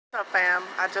What's up, fam?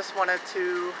 I just wanted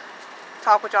to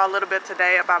talk with y'all a little bit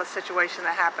today about a situation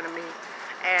that happened to me,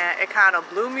 and it kind of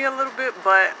blew me a little bit,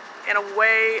 but in a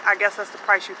way, I guess that's the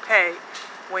price you pay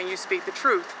when you speak the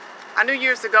truth. I knew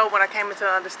years ago when I came into the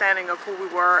understanding of who we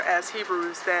were as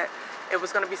Hebrews that it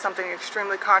was going to be something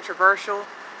extremely controversial,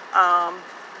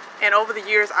 and over the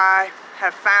years I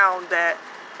have found that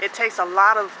it takes a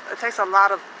lot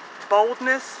of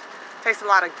boldness, takes a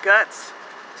lot of guts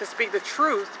to speak the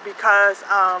truth, because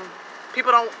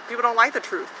people don't like the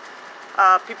truth.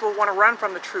 People want to run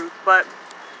from the truth. But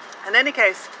in any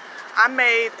case, I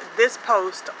made this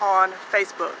post on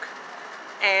Facebook,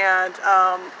 and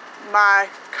my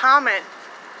comment,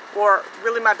 or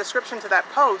really my description to that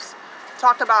post,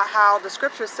 talked about how the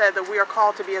scripture said that we are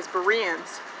called to be as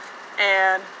Bereans,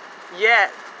 and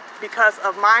yet because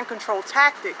of mind control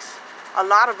tactics, a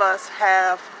lot of us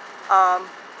have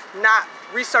not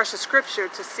researched the scripture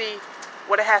to see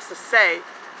what it has to say,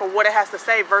 for what it has to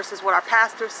say versus what our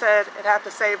pastor said it had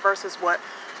to say versus what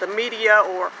the media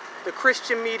or the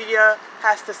Christian media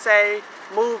has to say,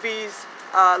 movies,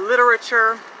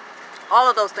 literature, all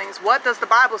of those things. What does the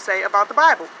Bible say about the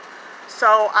Bible?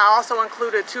 So I also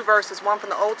included two verses, one from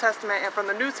the Old Testament and from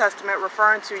the New Testament,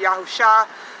 referring to Yahusha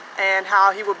and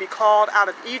how he would be called out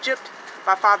of Egypt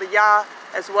by Father Yah,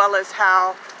 as well as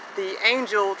how the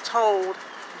angel told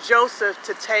Joseph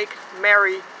to take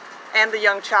Mary and the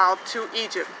young child to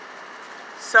Egypt.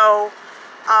 So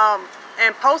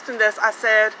in posting this, I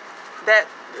said that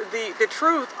the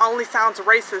truth only sounds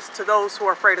racist to those who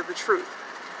are afraid of the truth.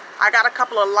 I got a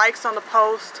couple of likes on the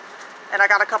post, and I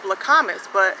got a couple of comments,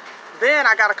 but then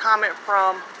I got a comment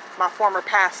from my former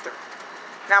pastor.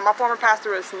 Now, my former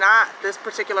pastor is not, this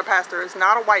particular pastor is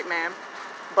not a white man,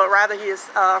 but rather he is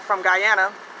from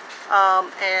Guyana,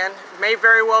 and may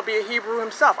very well be a Hebrew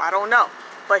himself. I don't know.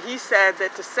 But he said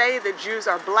that to say that Jews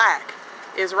are black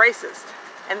is racist.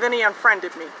 And then he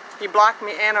unfriended me. He blocked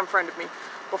me and unfriended me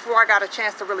before I got a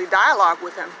chance to really dialogue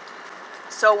with him.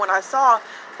 So when I saw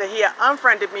that he had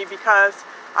unfriended me because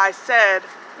I said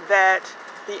that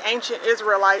the ancient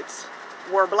Israelites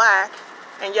were black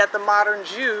and yet the modern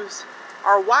Jews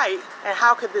are white, and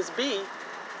how could this be?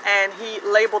 And he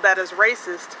labeled that as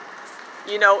racist.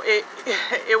 You know,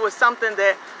 it was something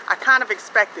that I kind of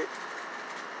expected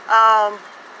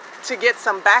to get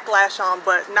some backlash on,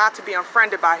 but not to be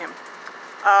unfriended by him.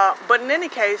 But in any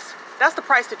case, that's the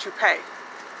price that you pay.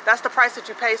 That's the price that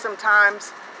you pay sometimes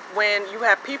when you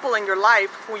have people in your life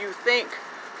who you think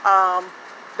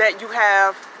that you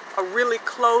have a really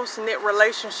close-knit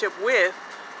relationship with,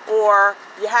 or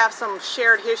you have some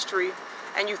shared history,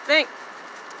 and you think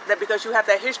that because you have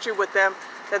that history with them,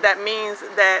 that means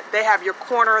that they have your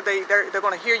corner, they're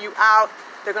going to hear you out,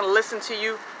 they're going to listen to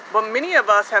you. But many of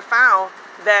us have found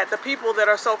that the people that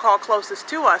are so-called closest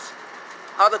to us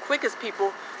are the quickest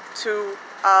people to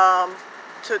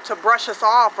brush us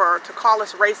off, or to call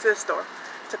us racist, or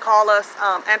to call us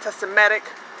anti-Semitic,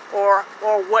 or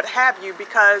what have you,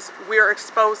 because we're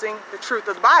exposing the truth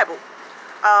of the Bible.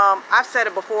 I've said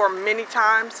it before many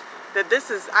times that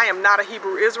I am not a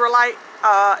Hebrew Israelite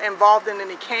involved in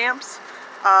any camps.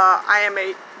 I am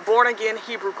a born-again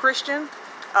Hebrew Christian.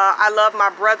 I love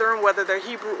my brethren, whether they're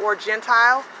Hebrew or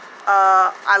Gentile.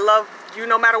 I love you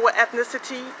no matter what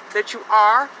ethnicity that you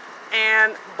are.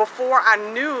 And before I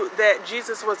knew that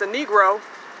Jesus was a Negro,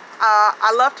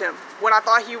 I loved him. When I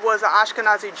thought he was an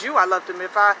Ashkenazi Jew, I loved him.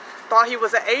 If I thought he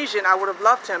was an Asian, I would have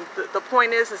loved him. The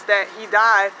point is that he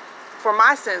died for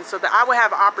my sins, so that I would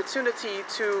have an opportunity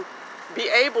to be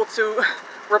able to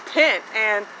repent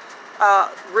and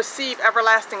receive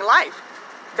everlasting life.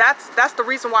 That's the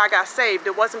reason why I got saved.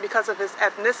 It wasn't because of his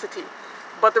ethnicity,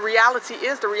 but the reality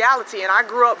is the reality. And I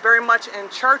grew up very much in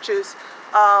churches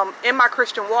in my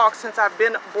Christian walk since I've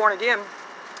been born again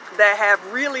that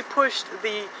have really pushed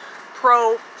the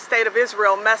pro-state of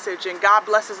Israel message, and God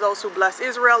blesses those who bless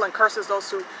Israel and curses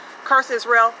those who curse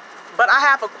Israel. But I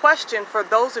have a question for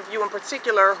those of you in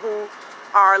particular who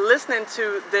are listening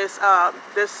to this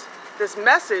this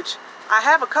message. I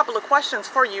have a couple of questions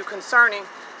for you concerning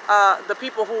the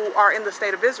people who are in the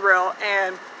state of Israel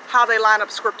and how they line up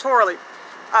scripturally.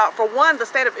 For one, the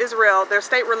state of Israel, their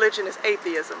state religion is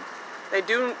atheism. They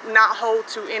do not hold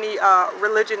to any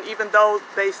religion, even though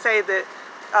they say that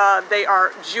they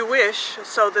are Jewish,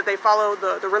 so that they follow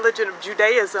the religion of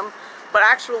Judaism, but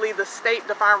actually the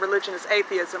state-defined religion is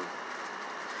atheism.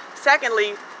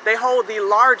 Secondly, they hold the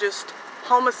largest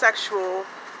homosexual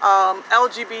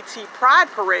LGBT pride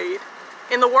parade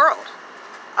in the world.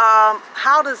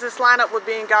 How does this line up with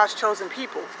being God's chosen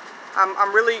people?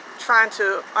 I'm really trying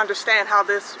to understand how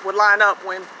this would line up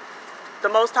when the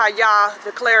Most High Yah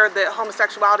declared that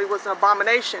homosexuality was an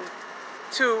abomination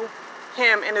to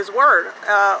him in his word.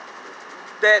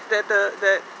 That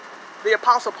the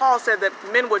Apostle Paul said that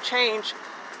men would change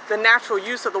the natural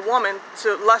use of the woman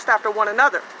to lust after one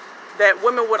another, that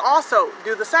women would also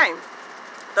do the same.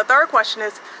 The third question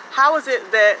is, how is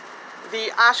it that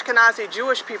the Ashkenazi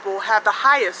Jewish people have the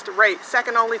highest rate,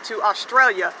 second only to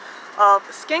Australia, of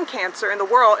skin cancer in the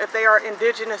world if they are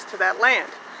indigenous to that land?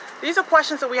 These are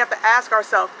questions that we have to ask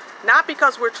ourselves, not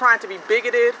because we're trying to be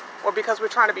bigoted or because we're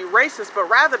trying to be racist, but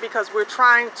rather because we're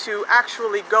trying to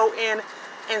actually go in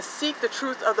and seek the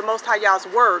truth of the Most High Yah's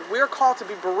word. We're called to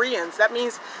be Bereans. That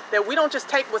means that we don't just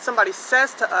take what somebody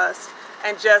says to us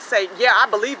and just say, yeah, I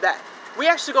believe that. We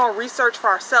actually go and research for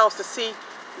ourselves to see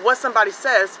what somebody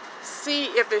says, see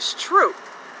if it's true.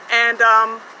 And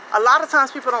a lot of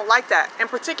times people don't like that. In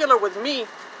particular with me,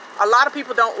 a lot of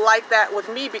people don't like that with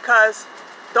me because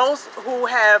those who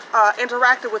have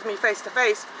interacted with me face to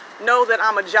face know that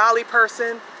I'm a jolly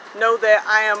person, know that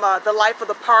I am the life of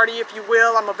the party, if you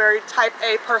will. I'm a very type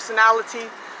A personality.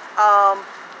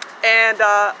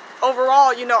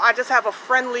 Overall, you know, I just have a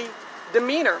friendly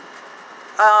demeanor.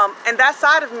 And that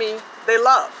side of me, they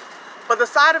love. But the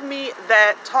side of me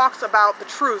that talks about the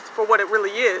truth for what it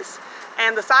really is,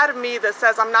 and the side of me that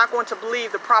says I'm not going to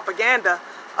believe the propaganda,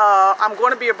 I'm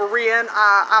going to be a Berean.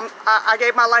 I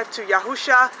gave my life to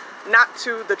Yahusha, not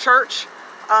to the church.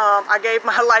 I gave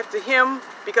my life to him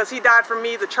because he died for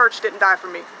me. The church didn't die for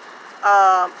me.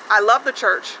 I love the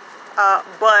church,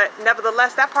 but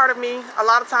nevertheless, that part of me, a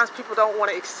lot of times people don't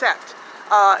want to accept.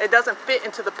 It doesn't fit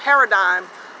into the paradigm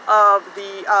of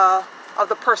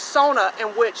the persona in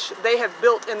which they have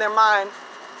built in their mind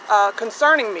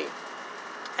concerning me.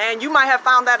 And you might have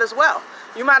found that as well.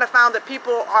 You might have found that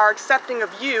people are accepting of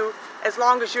you as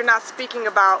long as you're not speaking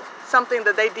about something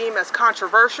that they deem as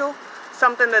controversial,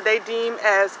 something that they deem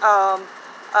as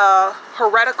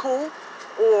heretical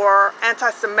or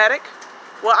anti-Semitic.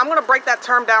 Well, I'm going to break that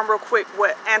term down real quick,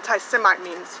 what anti-Semite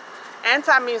means.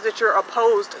 Anti means that you're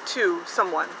opposed to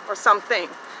someone or something.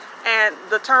 And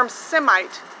the term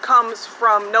Semite comes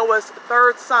from Noah's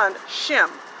third son, Shem.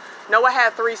 Noah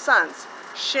had 3 sons,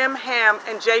 Shem, Ham,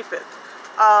 and Japheth.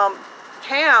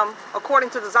 Ham,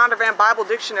 according to the Zondervan Bible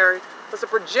Dictionary, was a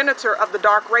progenitor of the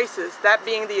dark races, that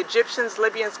being the Egyptians,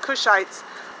 Libyans, Cushites.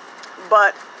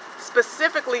 But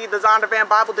specifically, the Zondervan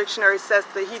Bible Dictionary says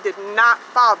that he did not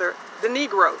father the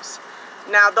Negroes.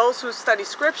 Now, those who study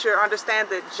scripture understand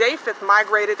that Japheth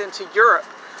migrated into Europe,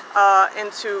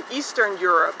 into Eastern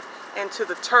Europe, into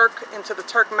the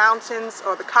Turk Mountains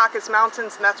or the Caucasus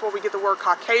Mountains, and that's where we get the word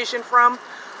Caucasian from.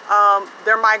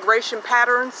 Their migration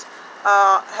patterns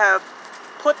have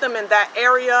put them in that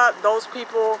area. Those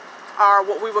people are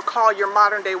what we would call your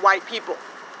modern day white people.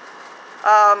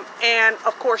 And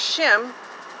of course Shem,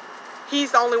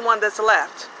 he's the only one that's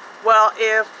left. Well,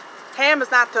 if Ham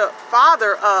is not the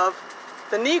father of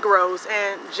the Negroes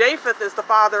and Japheth is the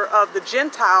father of the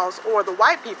Gentiles or the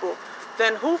white people,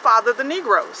 then who fathered the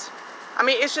Negroes? I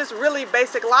mean, it's just really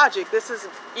basic logic. This is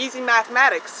easy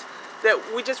mathematics that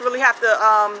we just really have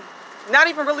to not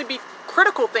even really be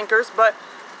critical thinkers, but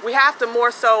we have to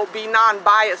more so be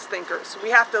non-biased thinkers.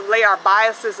 We have to lay our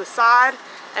biases aside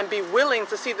and be willing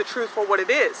to see the truth for what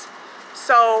it is.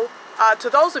 So to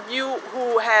those of you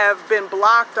who have been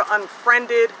blocked or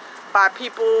unfriended by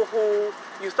people who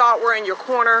you thought were in your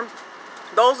corner,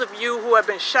 those of you who have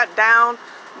been shut down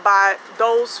by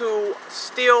those who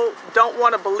still don't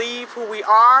want to believe who we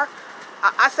are,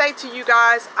 I say to you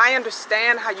guys, I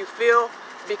understand how you feel,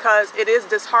 because it is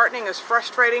disheartening, it's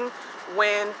frustrating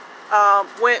when the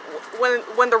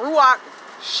Ruach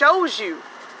shows you,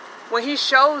 when he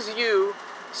shows you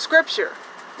scripture,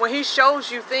 when he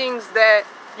shows you things that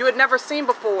you had never seen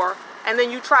before, and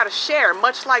then you try to share,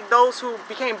 much like those who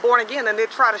became born again and they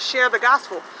try to share the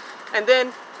gospel. And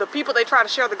then the people they try to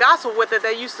share the gospel with, that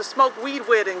they used to smoke weed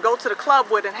with and go to the club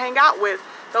with and hang out with,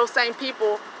 those same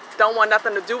people don't want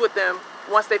nothing to do with them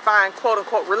once they find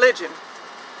quote-unquote religion.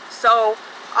 So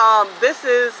this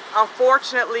is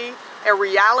unfortunately a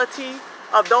reality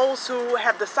of those who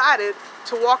have decided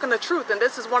to walk in the truth. And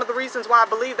this is one of the reasons why I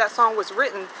believe that song was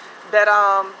written, that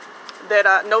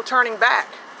no turning back.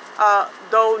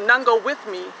 Though none go with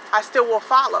me, I still will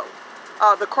follow.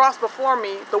 The cross before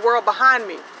me, the world behind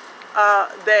me.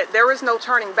 That there is no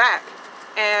turning back.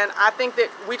 And I think that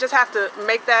we just have to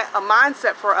make that a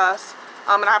mindset for us.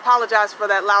 And I apologize for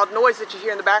that loud noise that you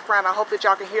hear in the background. I hope that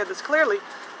y'all can hear this clearly.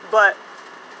 But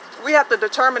we have to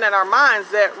determine in our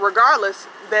minds that regardless,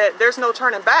 that there's no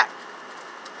turning back.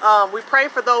 We pray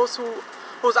for those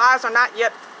whose eyes are not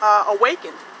yet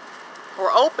awakened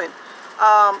or open.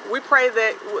 We pray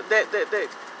that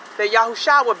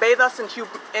Yahusha would bathe us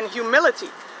in humility,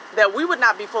 that we would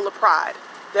not be full of pride,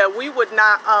 that we would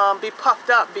not be puffed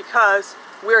up because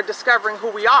we're discovering who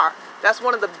we are. That's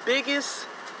one of the biggest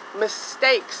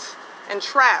mistakes and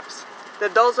traps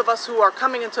that those of us who are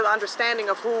coming into the understanding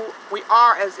of who we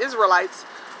are as Israelites,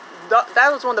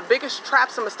 that was one of the biggest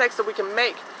traps and mistakes that we can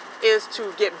make, is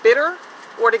to get bitter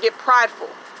or to get prideful.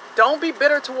 Don't be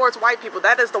bitter towards white people.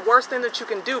 That is the worst thing that you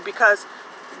can do, because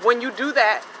when you do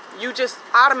that, you just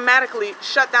automatically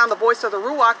shut down the voice of the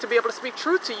Ruach to be able to speak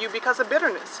truth to you because of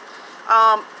bitterness.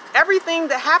 Everything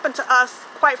that happened to us,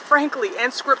 quite frankly,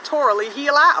 and scripturally, he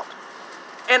allowed.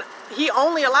 And he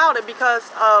only allowed it because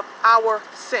of our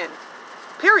sin.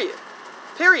 Period.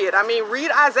 Period. I mean, read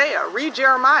Isaiah, read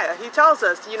Jeremiah. He tells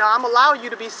us, you know, I'm going to allow you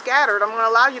to be scattered. I'm going to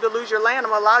allow you to lose your land.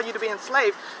 I'm going to allow you to be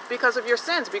enslaved because of your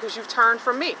sins, because you've turned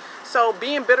from me. So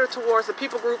being bitter towards the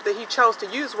people group that he chose to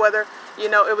use, whether, you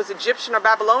know, it was Egyptian or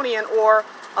Babylonian or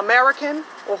American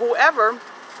or whoever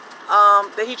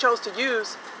that he chose to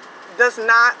use, does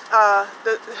not,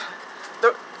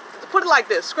 put it like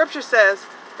this. Scripture says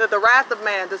that the wrath of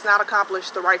man does not accomplish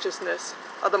the righteousness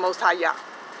of the Most High Yah.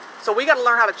 So we got to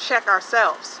learn how to check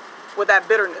ourselves with that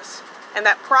bitterness and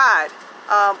that pride.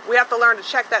 We have to learn to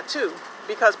check that too,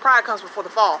 because pride comes before the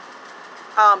fall.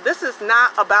 This is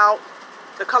not about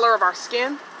the color of our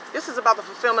skin. This is about the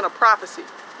fulfillment of prophecy.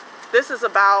 This is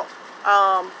about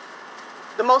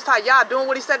the Most High Yah doing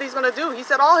what he said he's going to do. He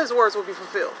said all his words will be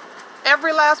fulfilled.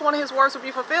 Every last one of his words will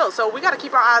be fulfilled. So we got to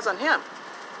keep our eyes on him.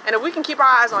 And if we can keep our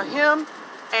eyes on him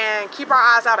and keep our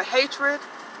eyes out of hatred,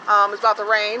 it's about to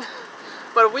rain.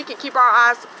 But if we can keep our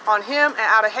eyes on him and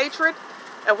out of hatred,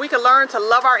 if we can learn to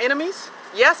love our enemies,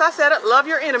 yes, I said it, love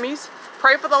your enemies.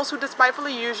 Pray for those who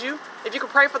despitefully use you. If you can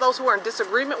pray for those who are in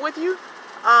disagreement with you,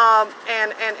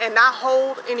 and not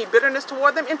hold any bitterness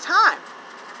toward them, in time,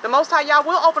 the Most High Yah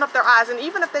will open up their eyes. And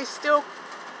even if they still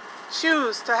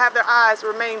choose to have their eyes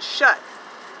remain shut,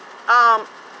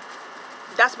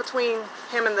 that's between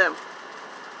him and them.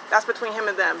 That's between him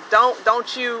and them.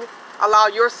 Don't you allow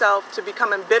yourself to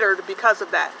become embittered because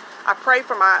of that. I pray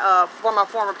for my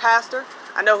former pastor.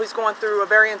 I know he's going through a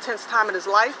very intense time in his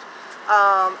life,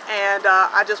 and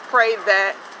I just pray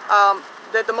that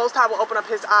that the Most High will open up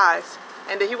his eyes,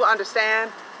 and that he will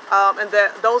understand, and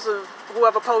that those who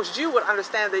have opposed you would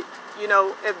understand that, you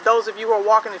know, if those of you who are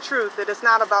walking in truth, that it's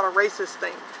not about a racist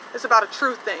thing. It's about a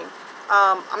truth thing.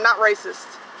 I'm not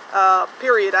racist,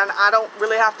 period. And I don't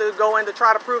really have to go in to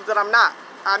try to prove that I'm not.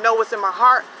 I know what's in my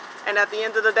heart. And at the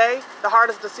end of the day, the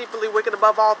heart is deceitfully wicked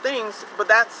above all things. But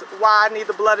that's why I need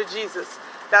the blood of Jesus.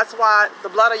 That's why the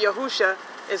blood of Yahusha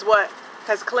is what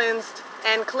has cleansed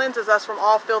and cleanses us from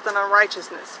all filth and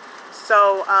unrighteousness.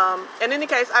 So, in any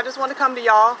case, I just want to come to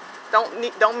y'all.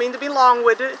 Don't mean to be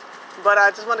long-winded, but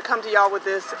I just want to come to y'all with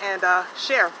this and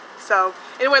share. So,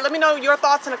 anyway, let me know your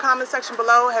thoughts in the comment section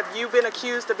below. Have you been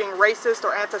accused of being racist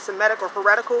or anti-Semitic or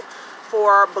heretical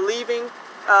for believing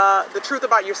the truth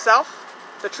about yourself?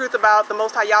 The truth about the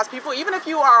Most High Yah's people, even if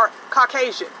you are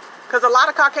Caucasian, because a lot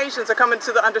of Caucasians are coming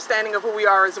to the understanding of who we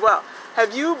are as well.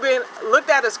 Have you been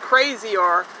looked at as crazy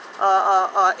or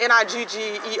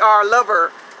N-I-G-G-E-R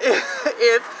lover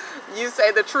if you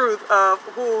say the truth of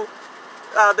who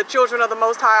the children of the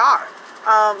Most High are?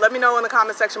 Let me know in the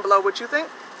comment section below what you think.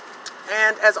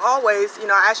 And as always, you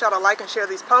know, I ask y'all to like and share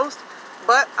these posts,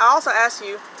 but I also ask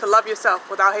you to love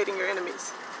yourself without hating your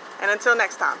enemies. And until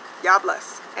next time, y'all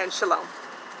bless and shalom.